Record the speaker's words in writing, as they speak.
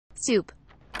Soup.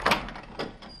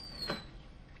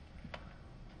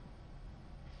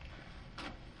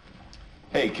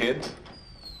 Hey, kids.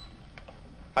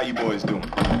 How you boys doing?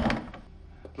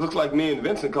 Looks like me and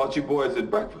Vincent caught you boys at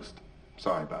breakfast.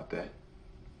 Sorry about that.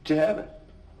 What you having?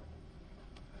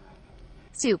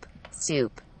 Soup.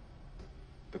 Soup.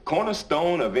 The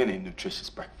cornerstone of any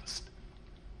nutritious breakfast.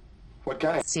 What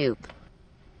kind? Soup.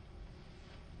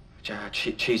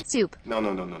 Cheese. Soup. No.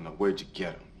 Where'd you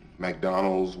get them?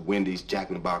 McDonald's, Wendy's, Jack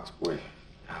in the Box, where?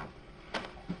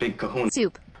 Big Kahuna.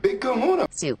 Soup. Big Kahuna.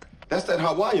 Soup. That's that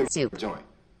Hawaiian Soup. joint.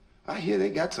 I hear they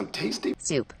got some tasty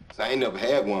Soup. I ain't never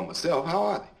had one myself. How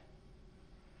are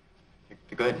they?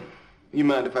 They're good. You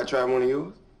mind if I try one of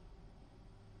yours?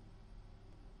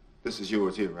 This is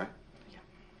yours here, right?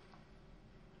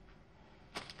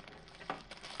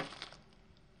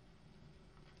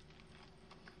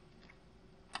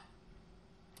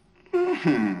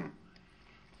 Yeah.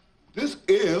 This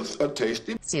is a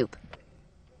tasty Soup.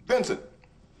 Vincent,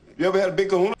 you ever had a Big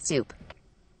Kahuna? Soup.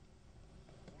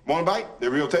 Want a bite? They're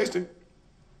real tasty.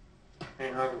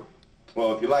 Ain't hungry.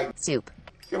 Well, if you like, Soup.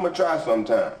 give them a try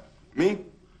sometime. Me?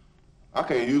 I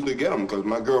can't usually get them because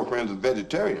my girlfriend's a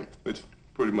vegetarian, which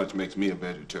pretty much makes me a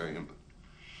vegetarian.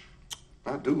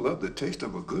 But I do love the taste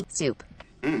of a good Soup.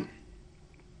 You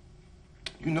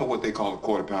know what they call a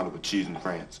quarter pounder with cheese in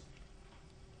France?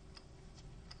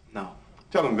 No.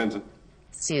 Tell them, Vincent.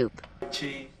 Soup.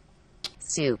 Cheese.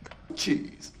 Soup.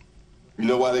 Cheese. You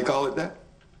know why they call it that?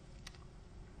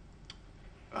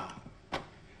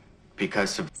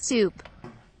 Because of... Soup.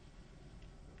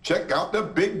 Check out the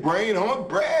big brain on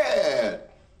bread.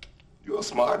 You're a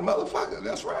smart motherfucker,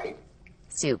 that's right.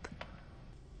 Soup.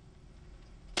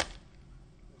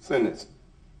 Send this.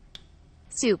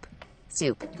 Soup.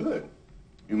 Soup. Good.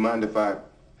 You mind if I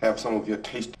have some of your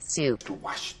taste Soup. to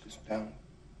wash this down?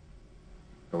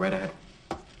 Go right ahead.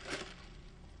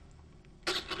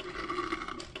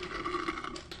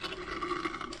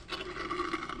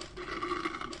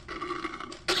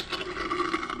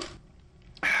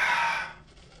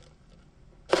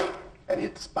 That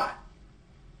hit the spot.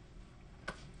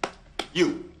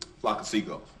 You, flock of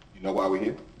seagulls. You know why we're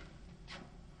here?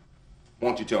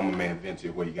 Won't you tell my man Vince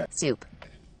here what you got? Soup.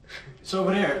 It's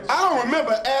over there. I don't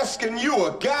remember asking you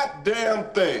a goddamn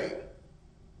thing.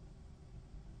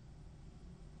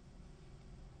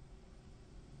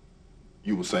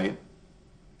 You were saying?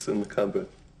 It's in the cupboard.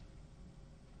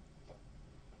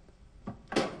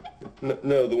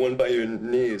 No, the one by your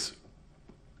knees.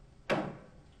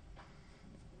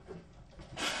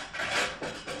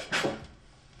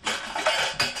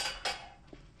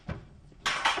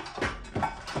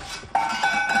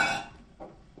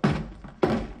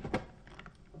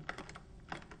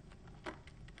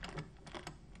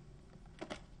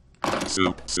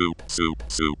 Soup, soup, soup,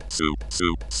 soup, soup,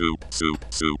 soup, soup, soup,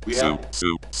 soup, We have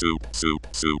soup, soup, soup, soup,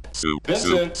 soup, soup,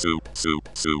 Vincent. soup, soup,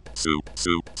 soup, soup,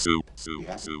 soup, soup, soup,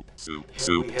 Yeah. soup, soup, Yeah,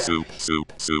 soup, we have. soup,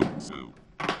 soup, soup, soup.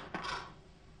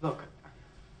 Look,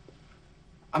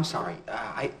 I'm sorry.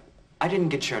 I didn't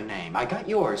get your name. I got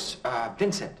yours,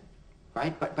 Vincent,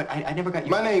 right? But I never got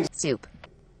your... My name's... Soup.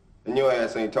 And your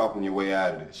ass ain't talking your way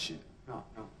out of this shit. No.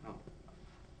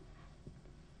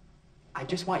 I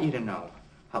just want you to know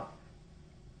how...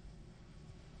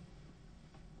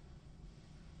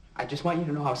 I just want you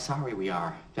to know how sorry we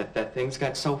are that things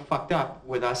got so fucked up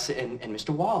with us and Mr.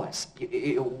 Wallace.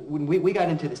 We got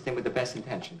into this thing with the best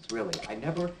intentions, really. I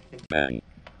never... Bang.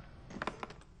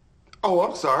 Oh,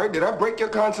 I'm sorry. Did I break your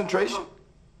concentration?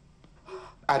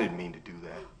 I didn't mean to do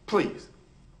that. Please,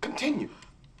 continue.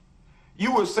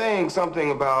 You were saying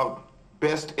something about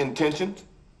best intentions?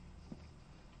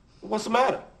 What's the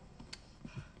matter?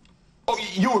 Oh,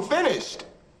 you were finished.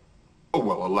 Oh,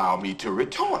 well, allow me to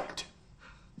retort.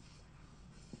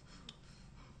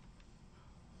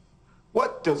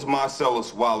 What does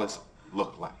Marcellus Wallace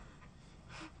look like?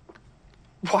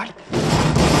 What?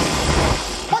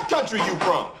 What country you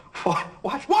from? What?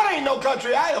 What ain't no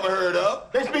country I ever heard of?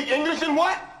 They speak English and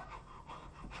what?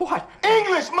 What?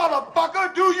 English,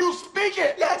 motherfucker! Do you speak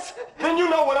it? Yes. Then you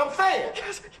know what I'm saying.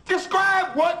 Yes.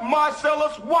 Describe what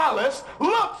Marcellus Wallace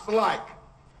looks like.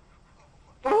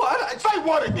 What? Say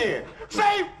what again?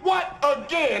 Say what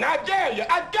again? I dare you.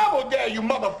 I double dare you,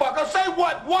 motherfucker. Say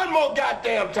what one more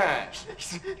goddamn time.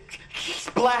 He's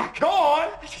black. Go on.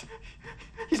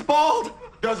 He's bald.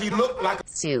 Does he look like...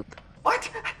 Soup. What?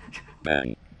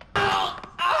 Bang.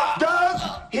 Does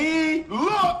he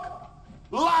look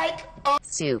like a...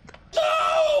 Soup.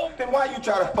 No! Then why you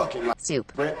try to fuck him like...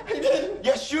 Soup. Brett? He didn't.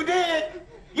 Yes, you did.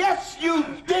 Yes, you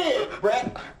did,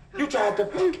 Brett. You tried to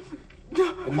fuck him.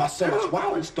 And Marcellus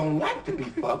Wallace don't like to be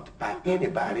fucked by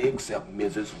anybody except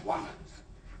Mrs. Wallace.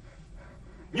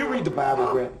 You read the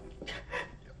Bible, Brett?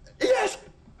 Yes.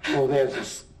 Well, there's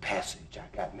this passage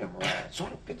I got memorized.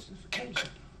 Sort of fits this occasion.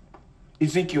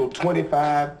 Ezekiel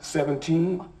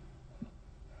 25:17.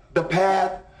 The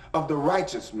path of the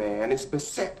righteous man is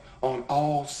beset on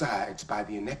all sides by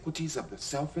the iniquities of the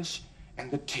selfish and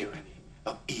the tyranny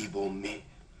of evil men.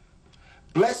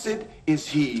 Blessed is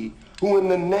he who in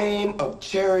the name of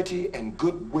charity and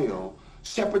goodwill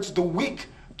shepherds the weak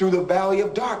through the valley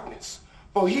of darkness,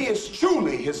 for he is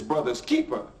truly his brother's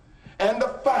keeper and the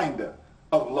finder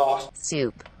of lost.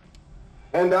 Soup.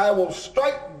 And I will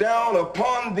strike down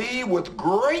upon thee with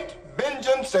great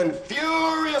vengeance and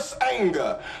furious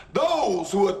anger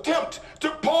those who attempt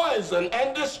to poison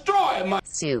and destroy my...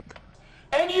 Soup.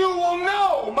 And you will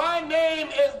know my name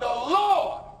is the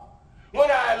Lord when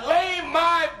I lay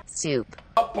my... Soup.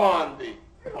 upon thee.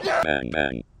 Bang,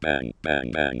 bang, bang,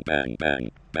 bang, bang, bang,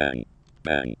 bang, bang,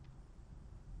 bang.